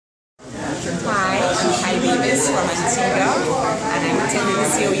Hi, I'm Kai Davis from Antigua, and I'm attending the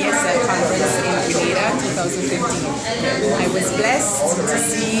COES conference in Grenada 2015. I was blessed to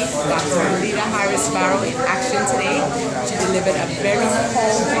see Dr. Melida Barrow in action today. She delivered a very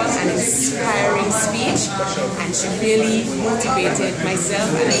powerful and inspiring speech, and she really motivated myself,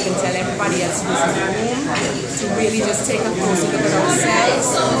 and I can tell everybody else who's in the room to really just take a closer look at ourselves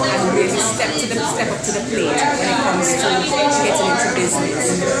and really step up to the plate when it comes to getting into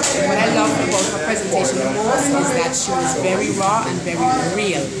business. What I love about her presentation the most is that she was very raw and very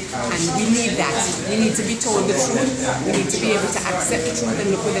real, and we need that. We need to be told the truth. We need to be able to accept the truth and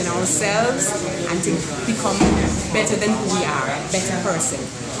look within ourselves and to become better than who we are, a better person.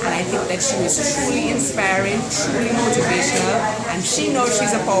 And I think that she was truly inspiring, truly motivational, and she knows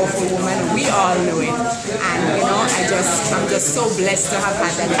she's a powerful woman. We all know it. And you know, I'm just so blessed to have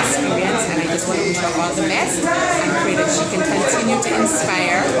had that experience, and I just want to wish her all the best and pray that she can continue to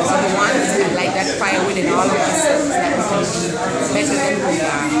inspire other ones and light that fire within all of us so that we can be better than who we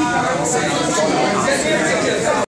are. So